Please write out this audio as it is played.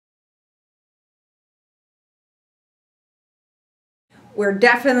we're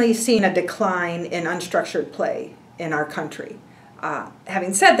definitely seeing a decline in unstructured play in our country.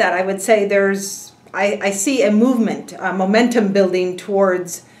 Having said that, I would say I see a movement, a momentum building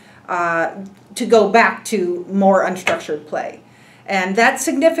towards to go back to more unstructured play. And that's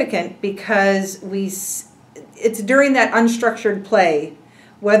significant because it's during that unstructured play,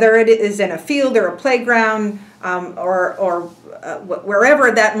 whether it is in a field or a playground or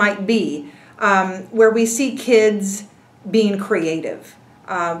wherever that might be, where we see kids being creative.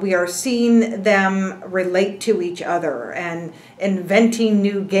 We are seeing them relate to each other and inventing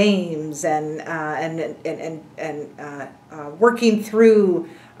new games and working through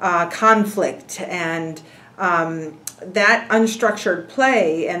conflict, and that unstructured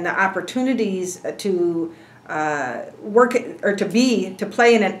play and the opportunities to work or to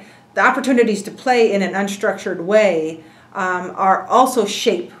play in it, the opportunities to play in an unstructured way are also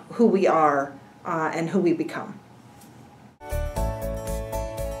shape who we are and who we become.